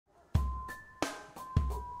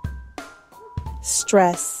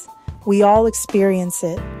Stress. We all experience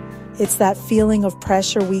it. It's that feeling of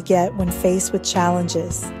pressure we get when faced with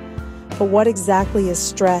challenges. But what exactly is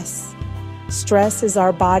stress? Stress is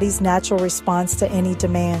our body's natural response to any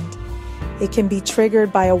demand. It can be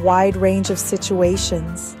triggered by a wide range of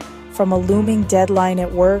situations, from a looming deadline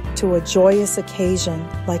at work to a joyous occasion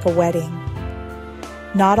like a wedding.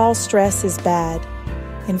 Not all stress is bad.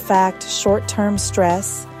 In fact, short-term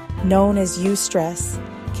stress, known as eustress,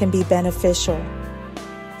 can be beneficial.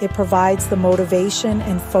 It provides the motivation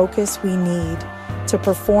and focus we need to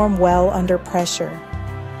perform well under pressure.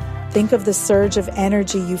 Think of the surge of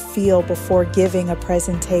energy you feel before giving a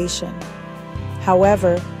presentation.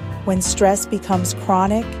 However, when stress becomes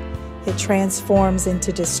chronic, it transforms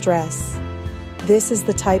into distress. This is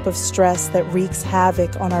the type of stress that wreaks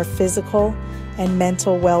havoc on our physical and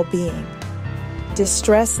mental well-being.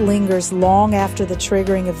 Distress lingers long after the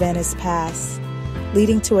triggering event is past,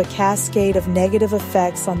 leading to a cascade of negative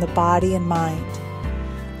effects on the body and mind.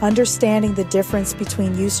 Understanding the difference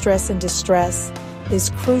between eustress and distress is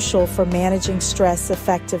crucial for managing stress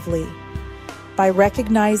effectively. By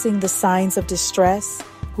recognizing the signs of distress,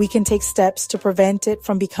 we can take steps to prevent it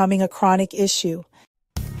from becoming a chronic issue.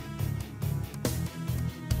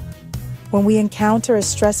 When we encounter a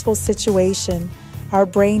stressful situation, our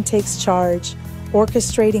brain takes charge,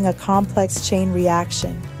 orchestrating a complex chain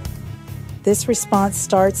reaction. This response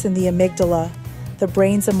starts in the amygdala, the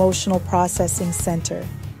brain's emotional processing center.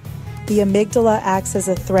 The amygdala acts as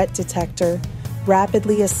a threat detector,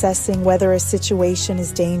 rapidly assessing whether a situation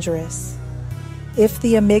is dangerous. If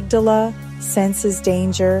the amygdala senses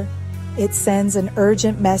danger, it sends an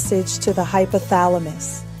urgent message to the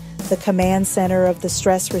hypothalamus, the command center of the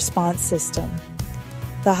stress response system.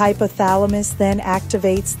 The hypothalamus then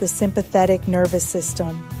activates the sympathetic nervous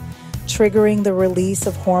system, triggering the release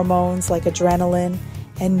of hormones like adrenaline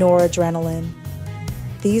and noradrenaline.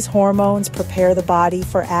 These hormones prepare the body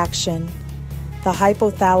for action. The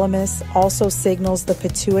hypothalamus also signals the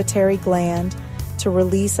pituitary gland to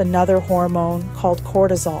release another hormone called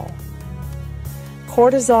cortisol.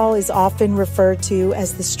 Cortisol is often referred to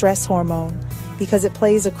as the stress hormone because it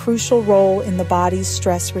plays a crucial role in the body's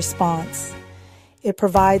stress response. It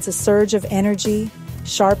provides a surge of energy,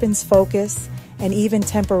 sharpens focus, and even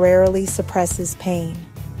temporarily suppresses pain.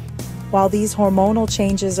 While these hormonal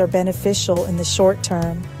changes are beneficial in the short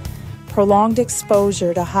term, prolonged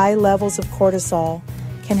exposure to high levels of cortisol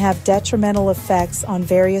can have detrimental effects on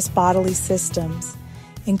various bodily systems,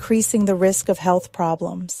 increasing the risk of health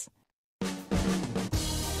problems.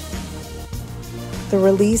 The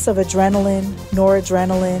release of adrenaline,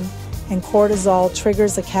 noradrenaline, and cortisol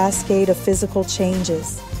triggers a cascade of physical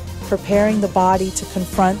changes, preparing the body to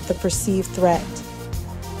confront the perceived threat.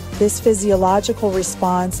 This physiological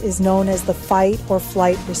response is known as the fight or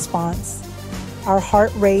flight response. Our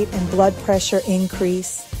heart rate and blood pressure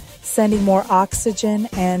increase, sending more oxygen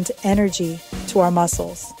and energy to our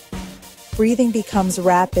muscles. Breathing becomes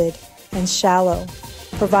rapid and shallow,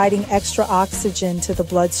 providing extra oxygen to the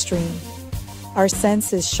bloodstream. Our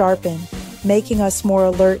senses sharpen, making us more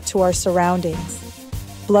alert to our surroundings.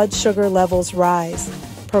 Blood sugar levels rise,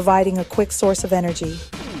 providing a quick source of energy.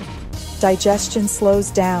 Digestion slows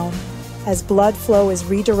down as blood flow is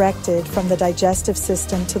redirected from the digestive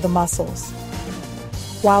system to the muscles.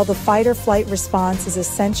 While the fight or flight response is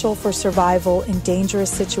essential for survival in dangerous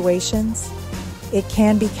situations, it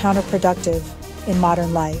can be counterproductive in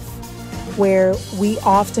modern life, where we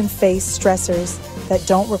often face stressors that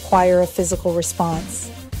don't require a physical response.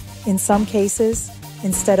 In some cases,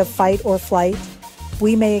 instead of fight or flight,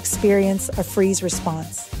 we may experience a freeze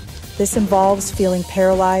response. This involves feeling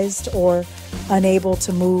paralyzed or unable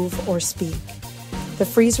to move or speak. The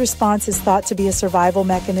freeze response is thought to be a survival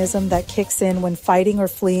mechanism that kicks in when fighting or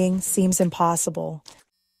fleeing seems impossible.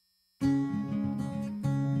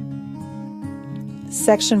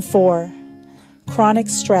 Section 4. Chronic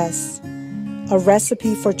stress, a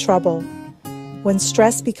recipe for trouble. When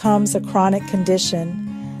stress becomes a chronic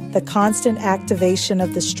condition, the constant activation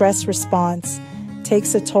of the stress response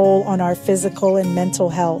takes a toll on our physical and mental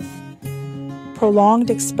health. Prolonged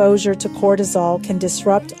exposure to cortisol can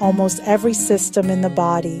disrupt almost every system in the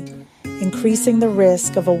body, increasing the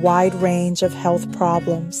risk of a wide range of health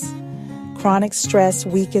problems. Chronic stress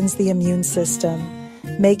weakens the immune system,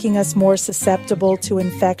 making us more susceptible to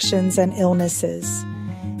infections and illnesses.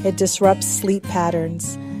 It disrupts sleep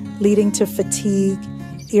patterns, leading to fatigue,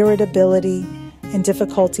 irritability, and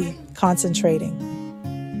difficulty concentrating.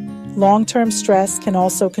 Long-term stress can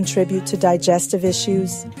also contribute to digestive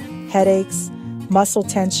issues, headaches, muscle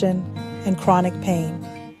tension, and chronic pain.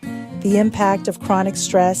 The impact of chronic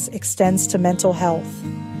stress extends to mental health.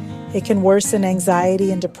 It can worsen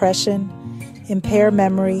anxiety and depression, impair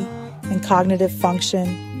memory and cognitive function,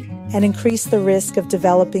 and increase the risk of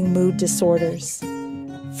developing mood disorders.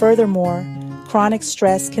 Furthermore, chronic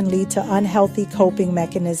stress can lead to unhealthy coping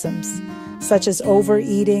mechanisms, such as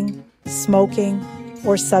overeating, smoking,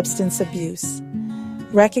 or substance abuse.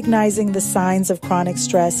 Recognizing the signs of chronic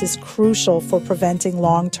stress is crucial for preventing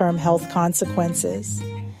long-term health consequences.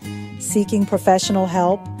 Seeking professional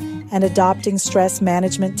help and adopting stress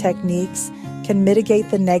management techniques can mitigate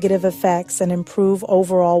the negative effects and improve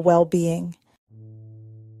overall well-being.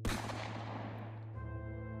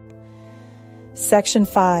 Section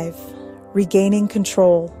 5. Regaining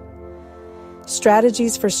control.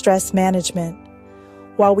 Strategies for stress management.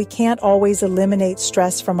 While we can't always eliminate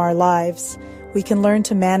stress from our lives, we can learn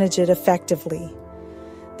to manage it effectively.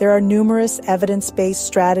 There are numerous evidence-based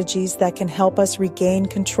strategies that can help us regain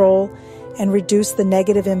control and reduce the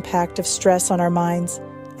negative impact of stress on our minds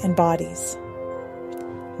and bodies.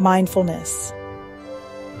 Mindfulness.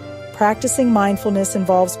 Practicing mindfulness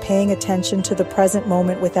involves paying attention to the present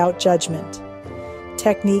moment without judgment.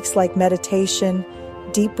 Techniques like meditation,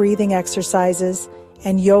 deep breathing exercises,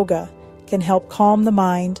 and yoga can help calm the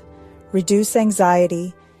mind, reduce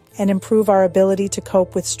anxiety, and improve our ability to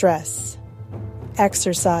cope with stress.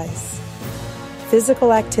 Exercise.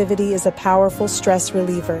 Physical activity is a powerful stress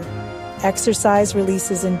reliever. Exercise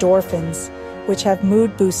releases endorphins, which have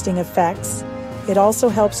mood-boosting effects. It also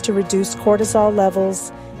helps to reduce cortisol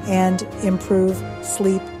levels and improve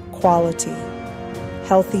sleep quality.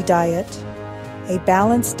 Healthy diet. A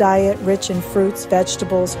balanced diet rich in fruits,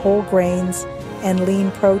 vegetables, whole grains, and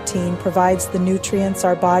lean protein provides the nutrients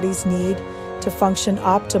our bodies need to function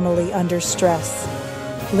optimally under stress.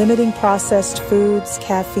 Limiting processed foods,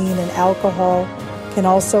 caffeine, and alcohol can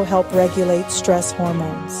also help regulate stress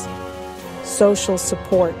hormones. Social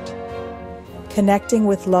support. Connecting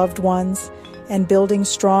with loved ones and building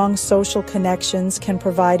strong social connections can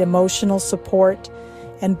provide emotional support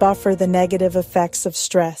and buffer the negative effects of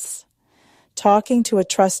stress. Talking to a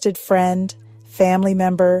trusted friend, family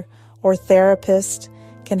member, or therapist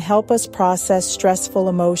can help us process stressful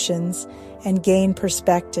emotions and gain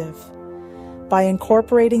perspective. By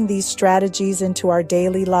incorporating these strategies into our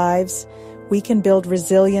daily lives, we can build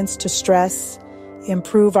resilience to stress,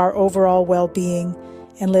 improve our overall well-being,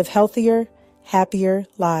 and live healthier, happier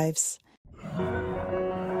lives.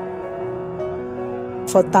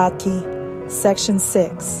 Fotaki, Section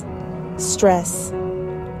 6. Stress.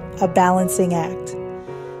 A balancing act.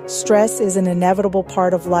 Stress is an inevitable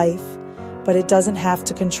part of life, but it doesn't have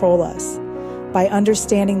to control us. By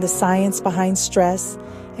understanding the science behind stress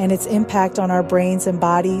and its impact on our brains and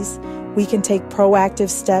bodies, we can take proactive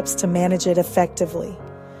steps to manage it effectively.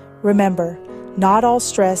 Remember, not all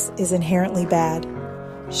stress is inherently bad.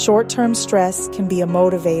 Short-term stress can be a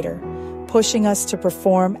motivator, pushing us to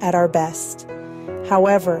perform at our best.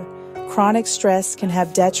 However, chronic stress can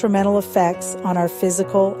have detrimental effects on our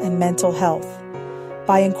physical and mental health.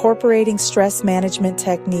 By incorporating stress management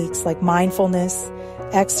techniques like mindfulness,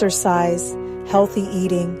 exercise, healthy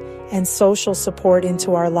eating, and social support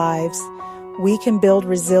into our lives, we can build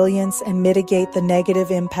resilience and mitigate the negative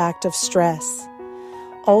impact of stress.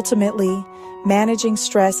 Ultimately, managing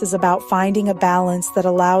stress is about finding a balance that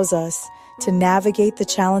allows us to navigate the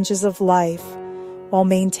challenges of life while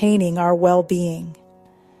maintaining our well-being.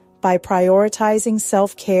 By prioritizing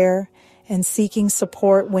self-care and seeking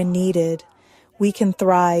support when needed, we can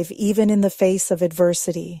thrive even in the face of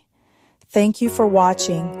adversity. Thank you for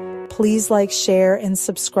watching. Please like, share, and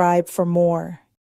subscribe for more.